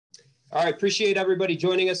All right, appreciate everybody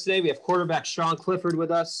joining us today. We have quarterback Sean Clifford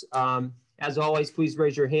with us. As always, please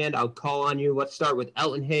raise your hand. I'll call on you. Let's start with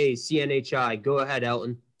Elton Hayes, CNHI. Go ahead,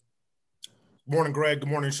 Elton. Good morning, Greg. Good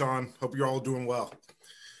morning, Sean. Hope you're all doing well.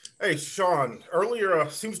 Hey, Sean, earlier,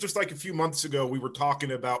 seems just like a few months ago, we were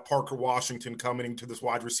talking about Parker Washington coming into this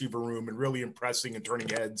wide receiver room and really impressing and turning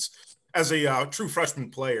heads as a true freshman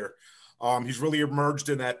player. He's really emerged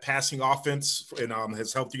in that passing offense and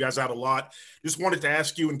has helped you guys out a lot. Just wanted to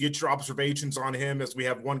ask you and get your observations on him as we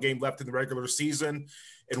have one game left in the regular season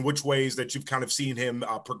and which ways that you've kind of seen him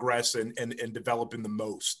progress and develop in the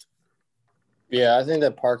most. Yeah, I think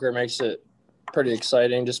that Parker makes it pretty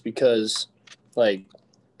exciting just because, like,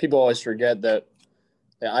 people always forget that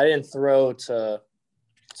I didn't throw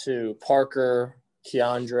to Parker,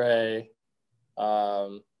 Keandre,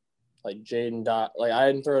 like Jaden Dot. Like, I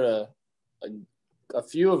didn't throw to a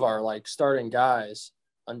few of our like starting guys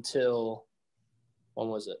until when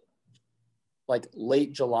was it? Like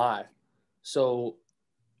late July. So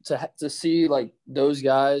to see like those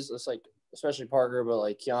guys, it's like especially Parker, but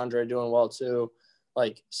like Keandre doing well too,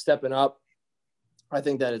 like stepping up. I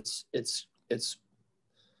think that it's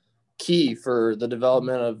key for the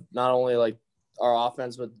development of not only like our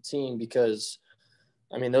offense but the team, because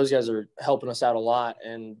I mean those guys are helping us out a lot,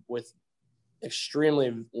 and with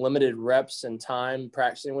extremely limited reps and time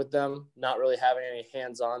practicing with them, not really having any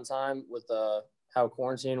hands-on time with how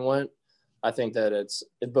quarantine went, I think that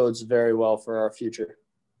it bodes very well for our future.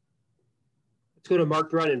 Let's go to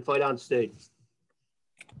Mark Brennan, Fight on Stage.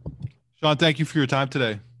 Sean, thank you for your time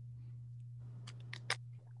today.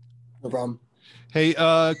 No problem. Hey,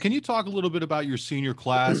 can you talk a little bit about your senior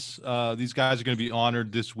class? These guys are going to be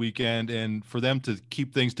honored this weekend, and for them to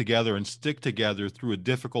keep things together and stick together through a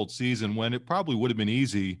difficult season when it probably would have been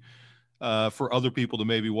easy for other people to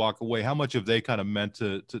maybe walk away. How much have they kind of meant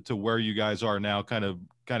to where you guys are now, kind of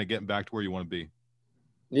getting back to where you want to be?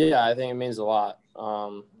 Yeah, I think it means a lot.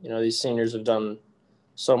 These seniors have done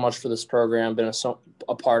so much for this program, been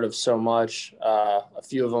a part of so much. A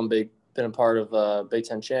few of them been a part of Big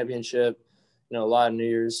Ten championship. A lot of New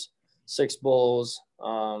Year's Six Bowls,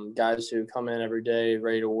 guys who come in every day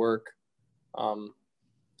ready to work.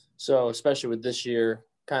 So especially with this year,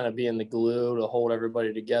 kind of being the glue to hold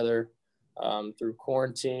everybody together through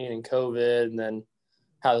quarantine and COVID, and then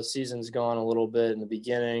how the season's gone a little bit in the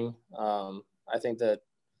beginning. I think that,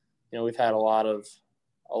 we've had a lot of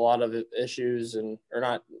issues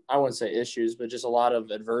I wouldn't say issues, but just a lot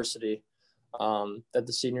of adversity that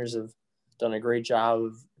the seniors have done a great job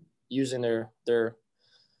of using their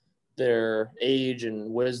age and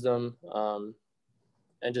wisdom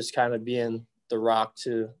and just kind of being the rock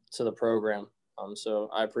to the program. So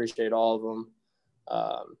I appreciate all of them.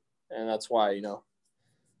 And that's why,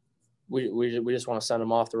 we just want to send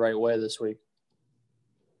them off the right way this week.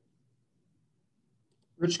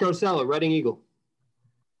 Rich Cosella, Reading Eagle.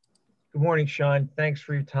 Good morning, Sean. Thanks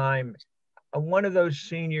for your time. One of those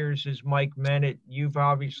seniors is Mike Mennett. You've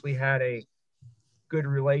obviously had a good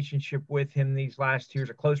relationship with him these last years,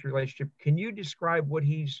 a close relationship. Can you describe what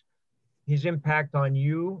his impact on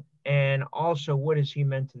you, and also what has he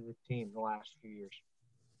meant to the team the last few years?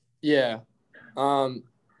 Yeah.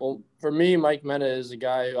 Well, for me, Mike Mennett is a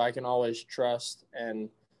guy who I can always trust, and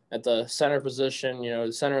at the center position,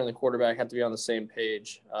 the center and the quarterback have to be on the same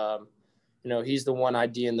page. He's the one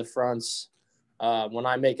ID in the fronts. When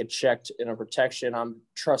I make a check in a protection, I'm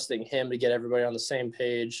trusting him to get everybody on the same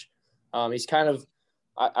page. He's kind of,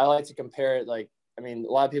 I like to compare it a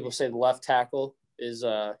lot of people say the left tackle is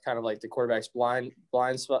kind of like the quarterback's blind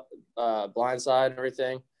side and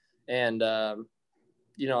everything. And,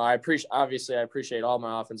 I appreciate all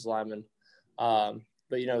my offensive linemen. But,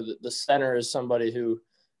 the center is somebody who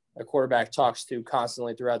a quarterback talks to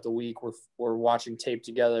constantly throughout the week. We're watching tape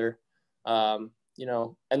together, and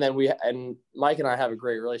then Mike and I have a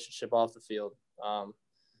great relationship off the field.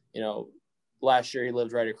 Last year he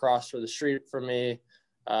lived right across the street from me.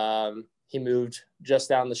 He moved just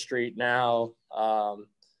down the street now.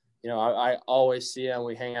 I always see him.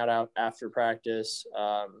 We hang out after practice.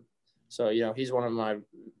 So, he's one of my,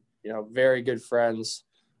 very good friends,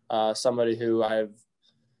 somebody who I have,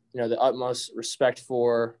 the utmost respect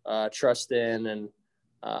for, trust in, and,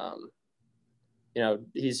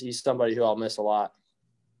 he's somebody who I'll miss a lot.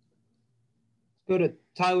 Go to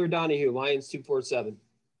Tyler Donahue, Lions 247.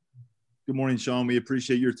 Good morning, Sean. We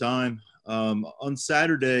appreciate your time. On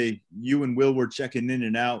Saturday, you and Will were checking in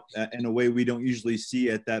and out in a way we don't usually see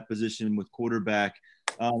at that position with quarterback.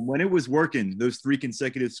 When it was working, those 3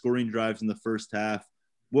 consecutive scoring drives in the first half,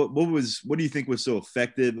 what do you think was so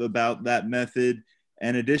effective about that method?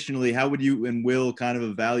 And additionally, how would you and Will kind of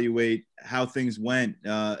evaluate how things went?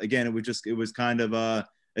 Again, it was kind of a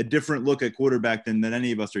different look at quarterback than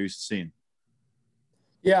any of us are used to seeing.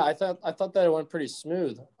 Yeah, I thought that it went pretty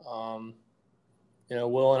smooth.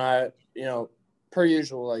 Will and I, per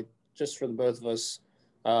usual, like just for the both of us,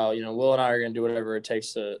 Will and I are going to do whatever it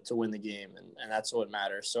takes to win the game, and that's what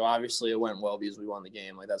matters. So obviously it went well because we won the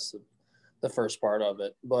game. Like that's the first part of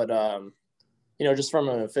it. But just from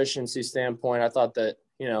an efficiency standpoint, I thought that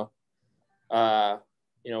when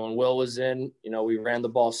Will was in, we ran the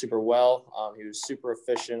ball super well. He was super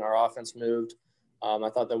efficient. Our offense moved. I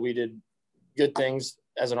thought that we did good things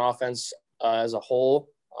as an offense as a whole.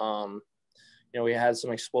 We had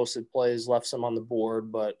some explosive plays, left some on the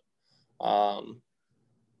board, but I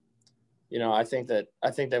think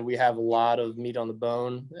that we have a lot of meat on the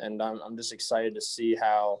bone, and I'm just excited to see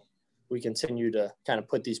how we continue to kind of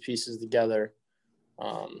put these pieces together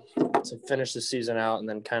to finish the season out and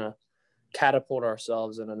then kind of catapult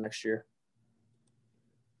ourselves into next year.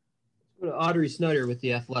 Go to Audrey Snyder with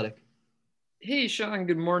The Athletic. Hey, Sean,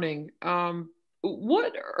 good morning.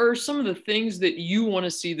 What are some of the things that you want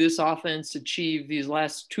to see this offense achieve these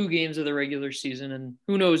last 2 games of the regular season, and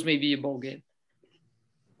who knows, maybe a bowl game?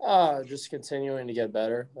 Just continuing to get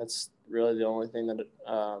better. That's really the only thing that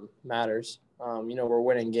matters. We're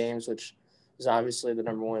winning games, which is obviously the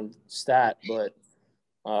number one stat, but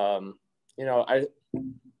I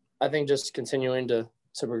think just continuing to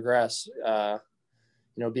progress,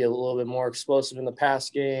 be a little bit more explosive in the pass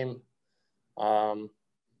game, be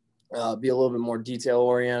a little bit more detail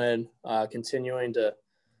oriented, continuing to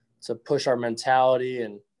push our mentality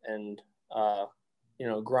and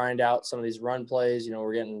grind out some of these run plays.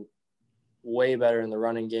 We're getting way better in the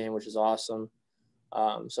running game, which is awesome.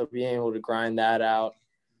 So being able to grind that out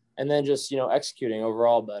and then just, executing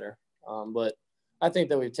overall better. But I think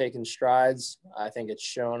that we've taken strides. I think it's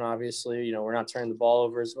shown, obviously, we're not turning the ball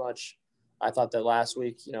over as much. I thought that last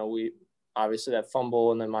week, we obviously that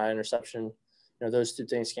fumble and then my interception, those 2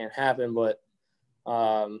 things can't happen. But,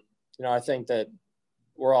 I think that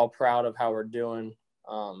we're all proud of how we're doing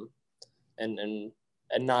and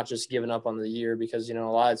not just giving up on the year because, a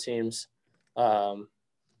lot of teams might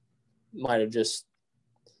have just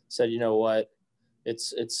said, you know what,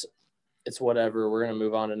 it's whatever. We're going to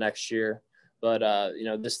move on to next year. But,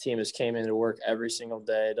 this team has came into work every single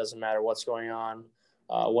day. It doesn't matter what's going on,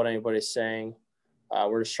 what anybody's saying.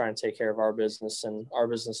 We're just trying to take care of our business and our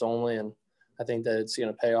business only. And I think that it's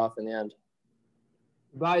going to pay off in the end.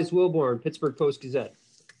 Tobias Wilborn, Pittsburgh Post-Gazette.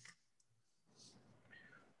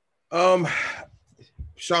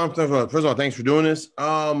 Sean, first of all, thanks for doing this.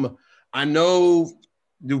 I know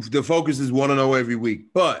the focus is 1-0 every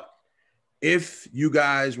week, but if you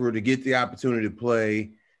guys were to get the opportunity to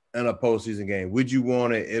play in a postseason game, would you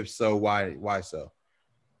want it? If so, why so?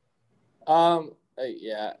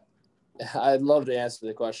 Yeah, I'd love to answer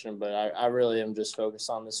the question, but I really am just focused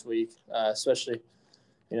on this week, especially,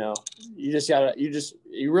 you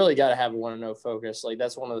really got to have a 1-0 focus. Like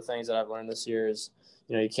that's one of the things that I've learned this year is,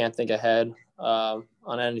 you can't think ahead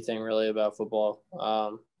on anything really about football.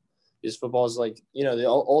 Because football is like, the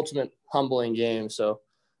ultimate humbling game. So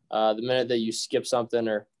the minute that you skip something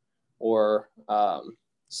or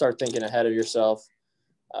start thinking ahead of yourself,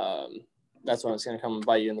 that's when it's going to come and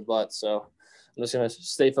bite you in the butt. So I'm just going to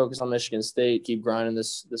stay focused on Michigan State, keep grinding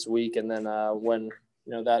this week. And then when,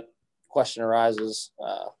 that question arises,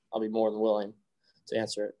 I'll be more than willing to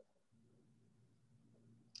answer it.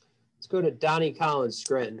 Let's go to Donnie Collins,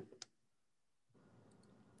 Scranton.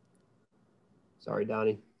 Sorry,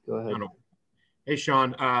 Donnie. Go ahead. Hey,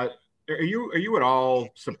 Sean, are you at all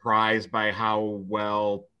surprised by how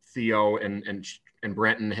well Theo and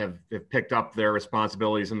Brenton have picked up their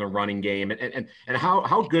responsibilities in the running game, and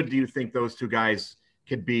how good do you think those 2 guys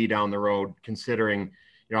could be down the road, considering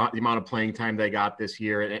the amount of playing time they got this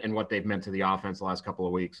year and what they've meant to the offense the last couple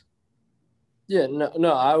of weeks? Yeah,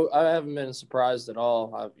 no, I haven't been surprised at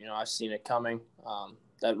all. I've seen it coming.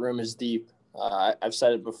 That room is deep. I've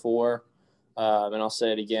said it before, and I'll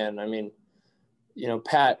say it again. I mean,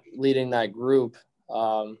 Pat leading that group.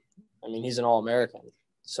 He's an All-American,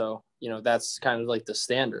 so that's kind of like the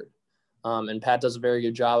standard. And Pat does a very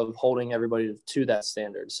good job of holding everybody to that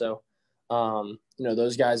standard. So,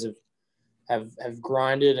 those guys have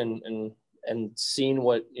grinded and seen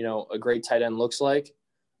what a great tight end looks like.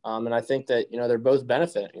 And I think that, they're both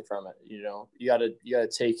benefiting from it. You gotta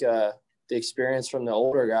take the experience from the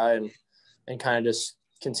older guy and kind of just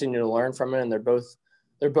continue to learn from it. And they're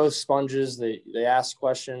both sponges. They ask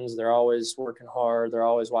questions. They're always working hard. They're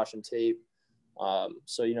always watching tape.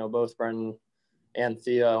 So, both Brendan and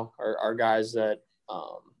Theo are guys that,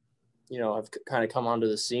 have kind of come onto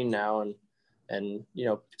the scene now, and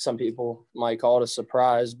some people might call it a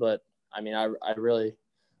surprise, but I mean, I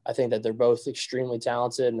think that they're both extremely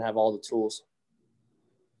talented and have all the tools.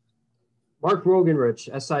 Mark Rogenrich,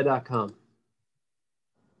 SI.com.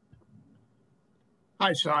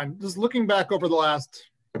 Hi, Sean. Just looking back over the last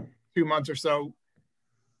 2 months or so,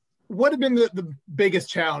 what have been the biggest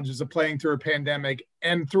challenges of playing through a pandemic?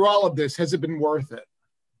 And through all of this, has it been worth it?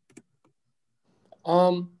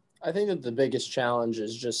 I think that the biggest challenge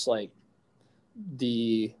is just like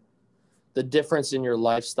the difference in your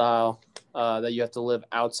lifestyle that you have to live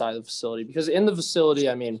outside the facility. Because in the facility,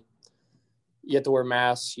 I mean, you have to wear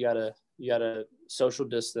masks, you gotta social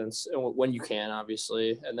distance when you can,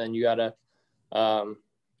 obviously, and then you gotta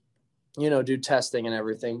do testing and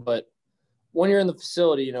everything. But when you're in the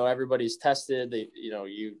facility, everybody's tested.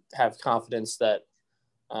 You have confidence that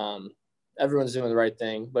everyone's doing the right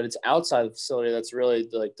thing. But it's outside the facility that's really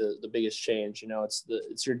like the biggest change.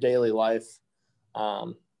 It's your daily life.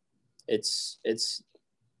 It's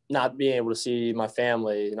not being able to see my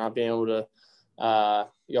family, not being able to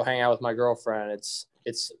hang out with my girlfriend. It's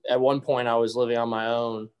at one point I was living on my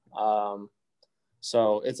own.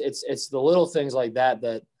 So it's the little things like that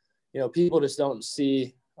people just don't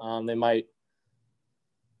see. They might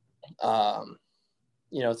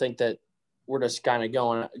think that we're just kind of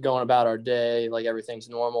going about our day like everything's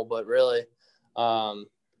normal, but really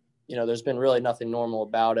there's been really nothing normal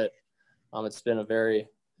about it. It's been a very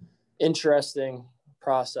interesting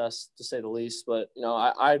process, to say the least, but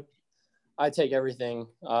I take everything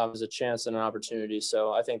as a chance and an opportunity.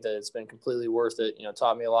 So I think that it's been completely worth it.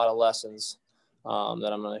 Taught me a lot of lessons that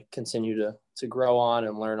I'm going to continue to grow on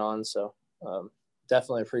and learn on. So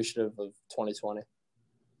definitely appreciative of 2020.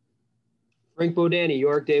 Frank Bodani,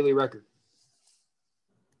 York Daily Record.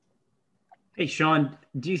 Hey, Sean,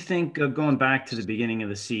 do you think going back to the beginning of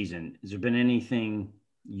the season, has there been anything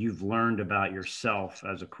you've learned about yourself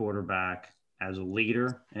as a quarterback, as a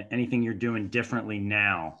leader, anything you're doing differently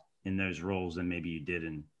now in those roles than maybe you did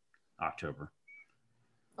in October?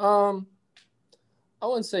 I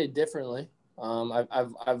wouldn't say differently.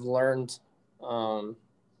 I've learned how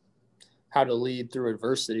to lead through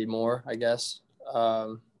adversity more, I guess.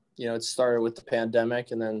 It started with the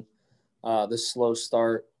pandemic and then the slow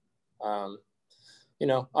start. I'm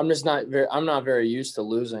not very used to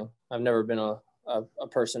losing. I've never been a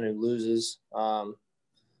person who loses.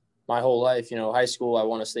 My whole life, high school, I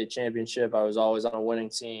won a state championship. I was always on a winning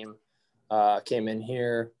team. Came in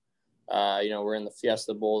here, we're in the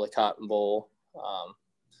Fiesta Bowl, the Cotton Bowl,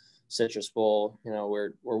 Citrus Bowl.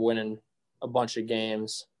 We're winning a bunch of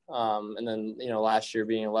games. And then, last year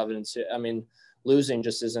being 11-2, I mean, losing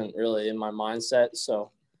just isn't really in my mindset.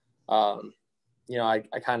 So, I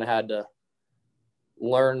kind of had to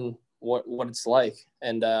learn what it's like.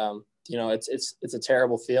 And, it's a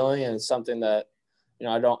terrible feeling, and it's something that,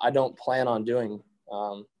 I don't plan on doing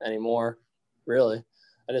anymore, really.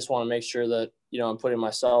 I just want to make sure that, I'm putting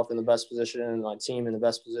myself in the best position and my team in the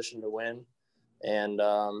best position to win. And,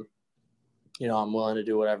 I'm willing to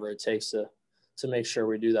do whatever it takes to make sure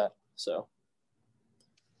we do that. So.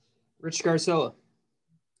 Rich Garcella.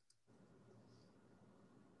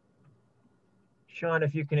 Sean,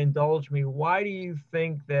 if you can indulge me, why do you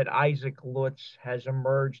think that Isaac Lutz has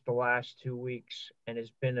emerged the last 2 weeks and has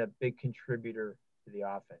been a big contributor to the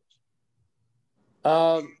offense?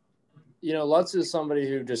 Lutz is somebody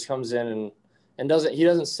who just comes in and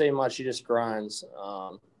doesn't say much. He just grinds.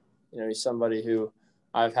 He's somebody who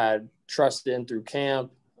I've had trust in through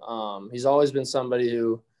camp. He's always been somebody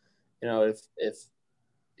who, if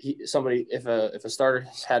a starter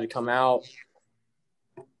had to come out,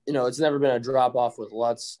 it's never been a drop off with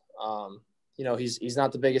Lutz. He's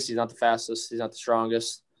not the biggest, he's not the fastest, he's not the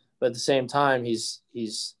strongest, but at the same time,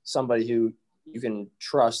 he's somebody who you can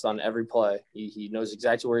trust on every play. He knows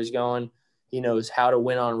exactly where he's going. He knows how to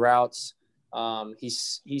win on routes.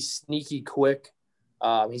 He's sneaky quick.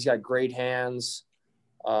 He's got great hands.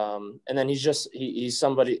 And then he's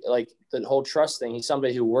somebody like the whole trust thing. He's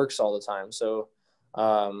somebody who works all the time. So,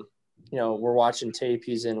 we're watching tape.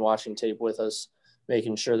 He's in watching tape with us,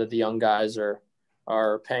 making sure that the young guys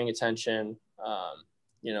are paying attention,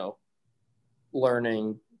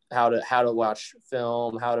 learning how to watch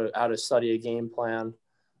film, how to study a game plan.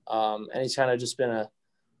 And he's kind of just been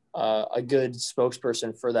a good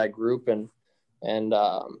spokesperson for that group. And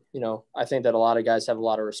I think that a lot of guys have a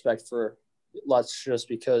lot of respect for Lutz just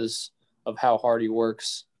because of how hard he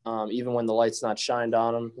works. Even when the light's not shined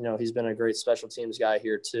on him, he's been a great special teams guy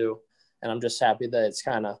here too. And I'm just happy that it's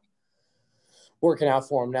kind of working out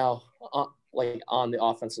for him now like on the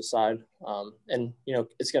offensive side. And, you know,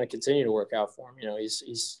 it's going to continue to work out for him. You know,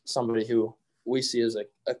 he's somebody who we see as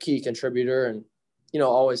a key contributor and, you know,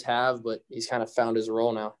 always have, but he's kind of found his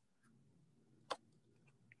role now.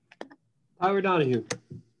 Tyler Donahue.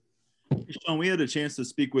 Sean, we had a chance to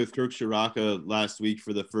speak with Kirk Shiraka last week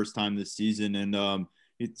for the first time this season. And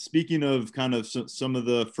speaking of kind of some of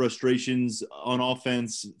the frustrations on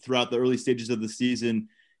offense throughout the early stages of the season,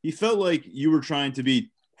 he felt like you were trying to be,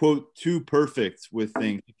 quote, too perfect with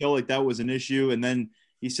things. He felt like that was an issue. And then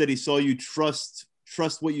he said he saw you trust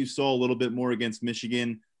what you saw a little bit more against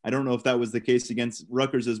Michigan. I don't know if that was the case against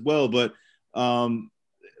Rutgers as well, but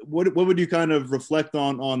what would you kind of reflect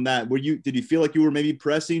on that? Did you feel like you were maybe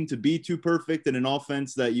pressing to be too perfect in an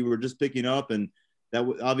offense that you were just picking up, and that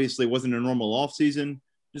obviously wasn't a normal offseason?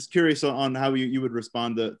 Just curious on how you would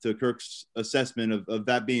respond to Kirk's assessment of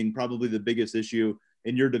that being probably the biggest issue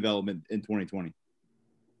in your development in 2020.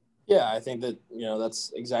 Yeah, I think that, you know,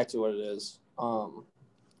 that's exactly what it is. You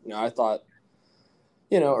know, I thought,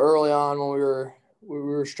 you know, early on when we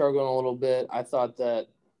were struggling a little bit, I thought that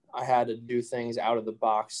I had to do things out of the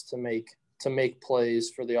box to make plays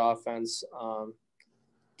for the offense,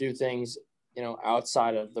 do things, you know,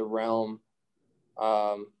 outside of the realm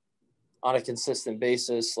on a consistent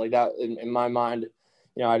basis. Like that in my mind,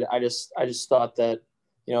 you know, I just thought that,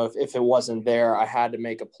 you know, if it wasn't there, I had to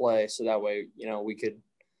make a play so that way, you know, we could,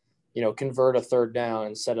 you know, convert a third down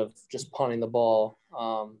instead of just punting the ball,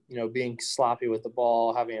 you know, being sloppy with the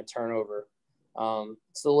ball, having a turnover.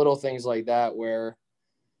 It's the little things like that where,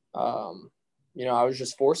 you know, I was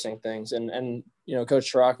just forcing things and, you know,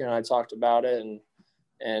 Coach Shiraka and I talked about it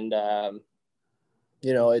and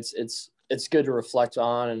you know, it's good to reflect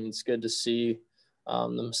on and it's good to see, the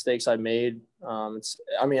mistakes I made.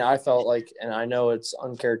 I felt like, and I know it's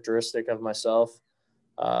uncharacteristic of myself.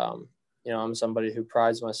 You know, I'm somebody who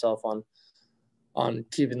prides myself on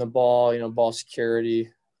keeping the ball, you know, ball security,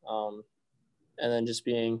 and then just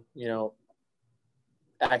being, you know,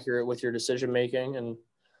 accurate with your decision making. And,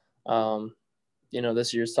 you know,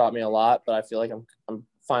 this year's taught me a lot, but I feel like I'm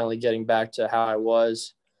finally getting back to how I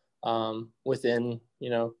was within,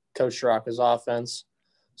 you know, Coach Shiraka's offense.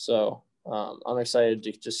 So I'm excited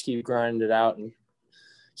to just keep grinding it out and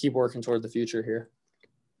keep working toward the future here.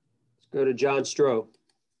 Let's go to John Stroh.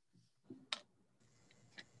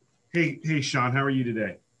 Hey, Sean, how are you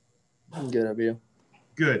today? I'm good. How are you?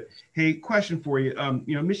 Good. Hey, question for you.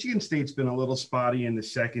 You know, Michigan State's been a little spotty in the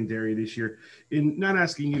secondary this year. And not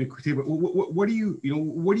asking you to critique, but what do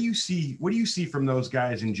you see from those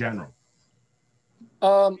guys in general?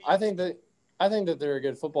 I think that they're a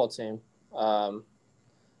good football team.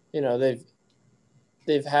 You know, they've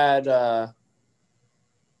had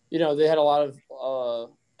you know, they had a lot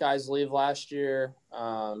of guys leave last year.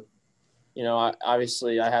 You know,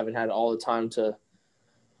 obviously I haven't had all the time to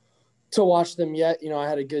watch them yet. You know, I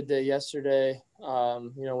had a good day yesterday,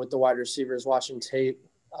 you know, with the wide receivers watching tape.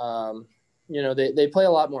 You know, they play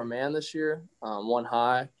a lot more man this year, one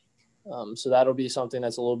high. So that'll be something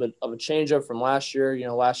that's a little bit of a change up from last year. You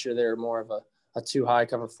know, last year they were more of a two high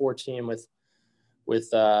cover 4 team with you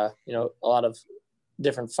know, a lot of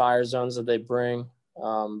different fire zones that they bring.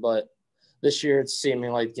 But this year it's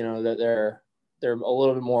seeming like, you know, that they're a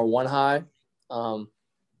little bit more one high,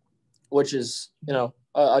 which is, you know,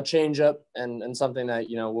 a change up and something that,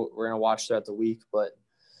 you know, we're going to watch throughout the week. But,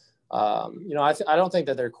 you know, I don't think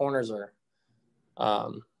that their corners are,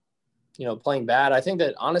 you know, playing bad. I think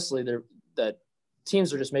that honestly, that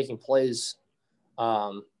teams are just making plays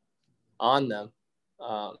on them,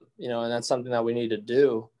 you know, and that's something that we need to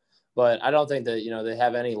do. But I don't think that, you know, they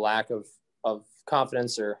have any lack of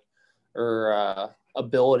confidence or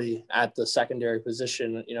ability at the secondary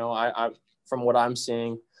position. You know, I from what I'm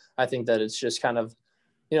seeing, I think that it's just kind of,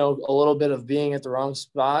 you know, a little bit of being at the wrong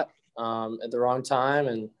spot at the wrong time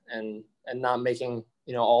and not making,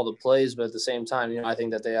 you know, all the plays, but at the same time, you know, I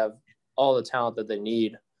think that they have all the talent that they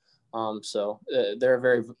need. So they're a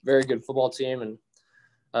very, very good football team, and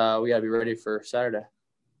we got to be ready for Saturday.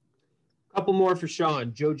 A couple more for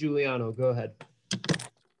Sean. Joe Giuliano, go ahead.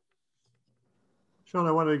 Sean,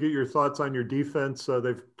 I wanted to get your thoughts on your defense.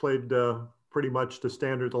 They've played pretty much to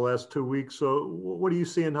standard the last 2 weeks. So what do you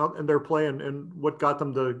see in their play and what got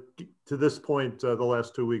them to this point the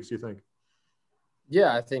last 2 weeks, you think?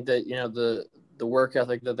 Yeah, I think that, you know, the work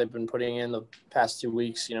ethic that they've been putting in the past 2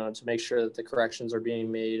 weeks, you know, to make sure that the corrections are being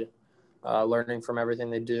made, learning from everything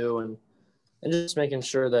they do and just making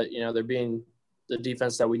sure that, you know, they're being the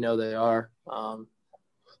defense that we know they are.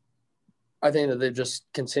 I think that they've just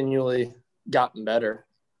continually gotten better.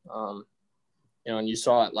 You know, and you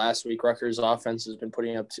saw it last week. Rutgers offense has been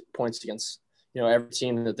putting up points against, every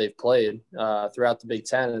team that they've played throughout the Big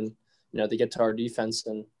Ten, and they get to our defense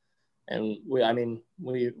and we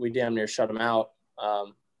damn near shut them out.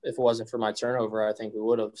 If it wasn't for my turnover, I think we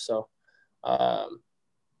would have. So, I'm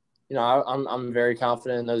very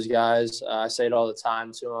confident in those guys. I say it all the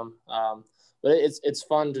time to them, but it's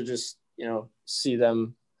fun to just see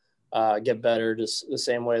them get better, just the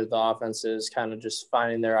same way that the offense is kind of just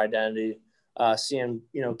finding their identity. Seeing,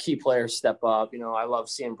 key players step up. I love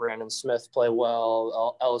seeing Brandon Smith play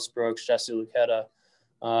well, Ellis Brooks, Jesse Luketa,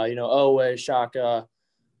 Owe, Shaka,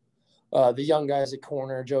 the young guys at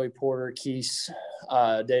corner, Joey Porter, Keese,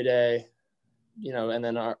 Day, and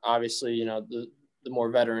then obviously, the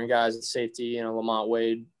more veteran guys at safety, Lamont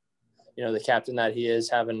Wade, the captain that he is,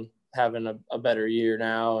 having a better year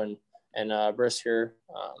now, and Brisker,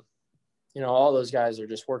 all those guys are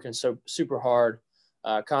just working so super hard.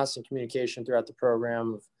 Constant communication throughout the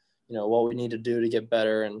program of, what we need to do to get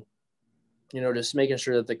better, and, just making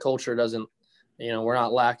sure that the culture doesn't, we're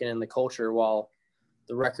not lacking in the culture while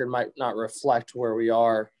the record might not reflect where we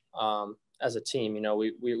are as a team.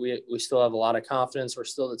 We still have a lot of confidence. We're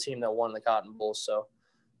still the team that won the Cotton Bowl. So,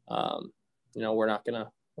 we're not gonna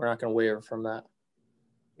waver from that.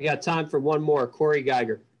 We got time for one more. Corey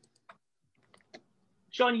Geiger.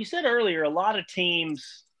 Sean, you said earlier, a lot of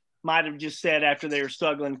teams might have just said after they were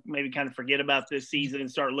struggling, maybe kind of forget about this season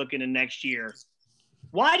and start looking to next year.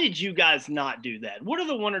 Why did you guys not do that? What are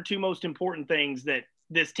the one or two most important things that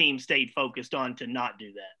this team stayed focused on to not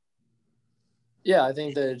do that? Yeah, I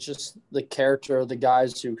think that it's just the character of the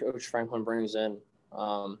guys who Coach Franklin brings in.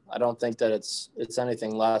 I don't think that it's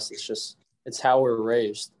anything less. It's how we're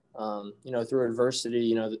raised. Through adversity,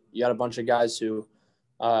 you got a bunch of guys who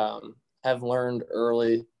have learned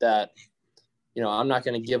early that, I'm not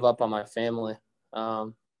going to give up on my family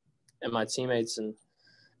and my teammates. And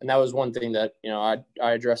that was one thing that, I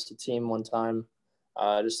addressed the team one time,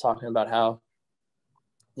 just talking about how,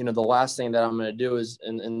 the last thing that I'm going to do is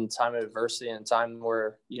in time of adversity and time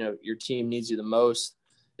where, your team needs you the most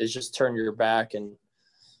is just turn your back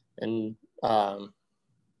and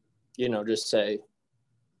just say,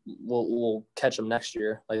 we'll catch them next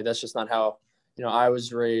year. Like, that's just not how, I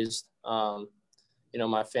was raised.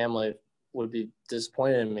 My family would be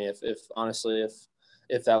disappointed in me if honestly,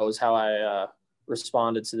 if that was how I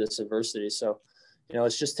responded to this adversity. So,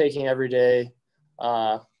 it's just taking every day,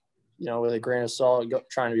 with a grain of salt,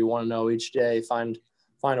 trying to be 1-0 each day, find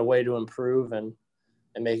a way to improve and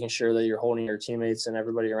making sure that you're holding your teammates and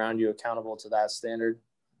everybody around you accountable to that standard.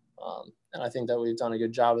 And I think that we've done a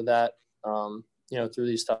good job of that, through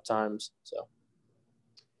these tough times. So.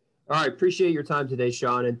 All right. Appreciate your time today,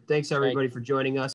 Sean. And thanks everybody for joining us.